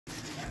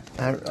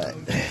Alright,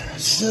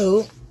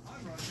 so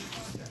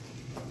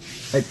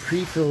I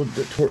pre-filled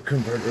the torque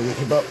converter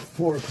with about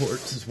 4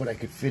 quarts is what I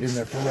could fit in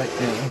there for right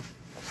now.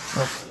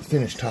 I'll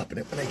finish topping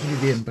it when I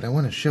get it in, but I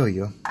want to show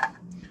you.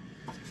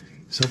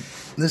 So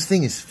this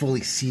thing is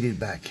fully seated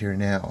back here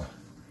now.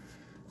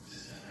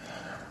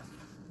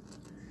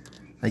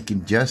 I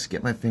can just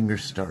get my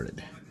fingers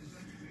started.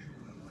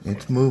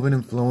 It's moving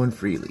and flowing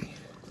freely.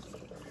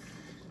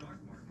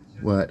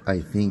 What I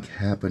think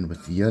happened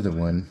with the other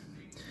one,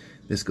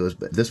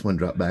 this one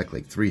dropped back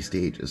like 3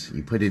 stages.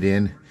 You put it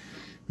in,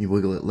 you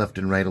wiggle it left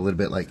and right a little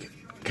bit, like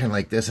kind of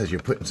like this as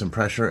you're putting some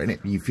pressure, and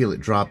you feel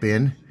it drop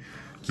in.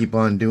 Keep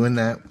on doing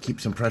that,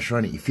 keep some pressure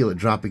on it, you feel it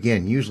drop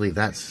again. Usually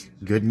that's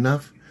good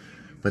enough,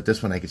 but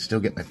this one I could still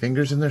get my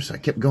fingers in there, so I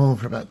kept going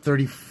for about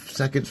 30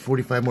 seconds,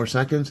 45 more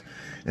seconds,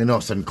 and all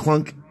of a sudden,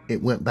 clunk,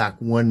 it went back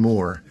one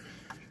more,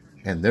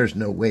 and there's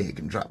no way it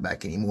can drop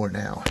back anymore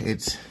now.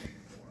 It's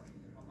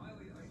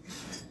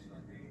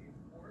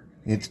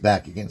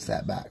back against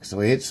that back, so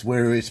it's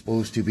where it's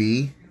supposed to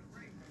be,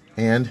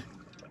 and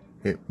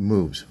it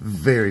moves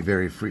very,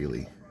 very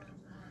freely.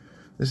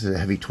 This is a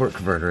heavy torque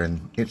converter,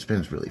 and it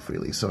spins really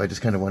freely, so I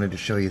just kind of wanted to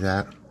show you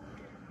that.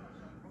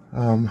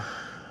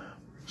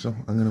 So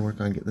I'm going to work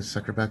on getting this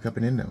sucker back up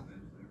and in now.